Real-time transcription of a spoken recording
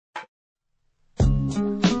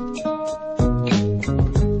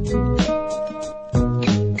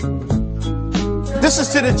This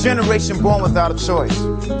is to the generation born without a choice.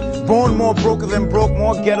 Born more broker than broke,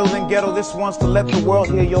 more ghetto than ghetto. This one's to let the world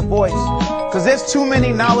hear your voice. Cause there's too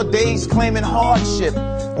many nowadays claiming hardship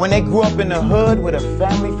when they grew up in the hood with a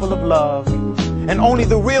family full of love. And only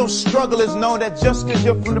the real strugglers know that just cause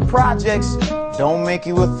you're from the projects don't make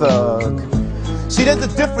you a thug. See, there's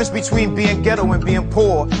a difference between being ghetto and being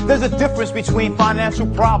poor. There's a difference between financial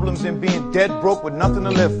problems and being dead broke with nothing to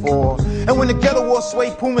live for. And when the ghetto wore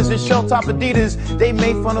suede pumas and shell-top Adidas, they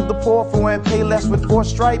made fun of the poor for wearing payless with 4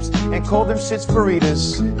 stripes and called them shits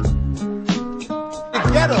Foridas.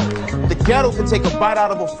 The ghetto can take a bite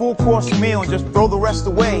out of a full-course meal and just throw the rest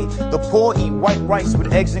away. The poor eat white rice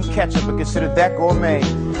with eggs and ketchup and consider that gourmet.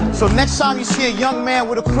 So next time you see a young man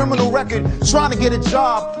with a criminal record trying to get a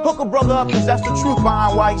job, hook a brother up, cause that's the truth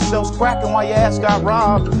behind why he sells crack and why your ass got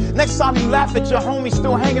robbed. Next time you laugh at your homie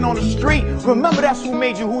still hanging on the street, remember that's who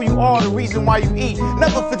made you who you are, the reason why you eat.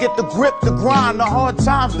 Never forget the grit, the grind, the hard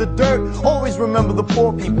times, the dirt. Always remember the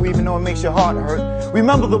poor people, even though it makes your heart hurt.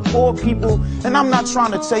 Remember the poor people, and I'm not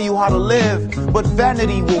trying to tell you how to live, but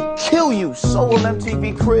vanity will kill you, so will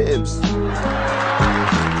MTV Cribs.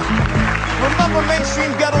 Remember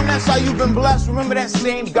mainstream ghetto-ness, how you've been blessed. Remember that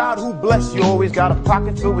same God who blessed you always got a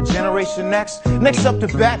pocket filled with Generation Next. Next up to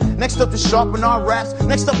bat, next up to sharpen our raps,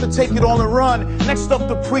 next up to take it on the run, next up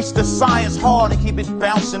to preach the science hard and keep it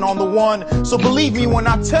bouncing on the one. So believe me when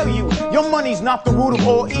I tell you, your money's not the root of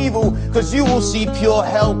all evil, cause you will see pure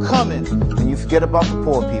hell coming when you forget about the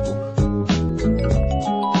poor people.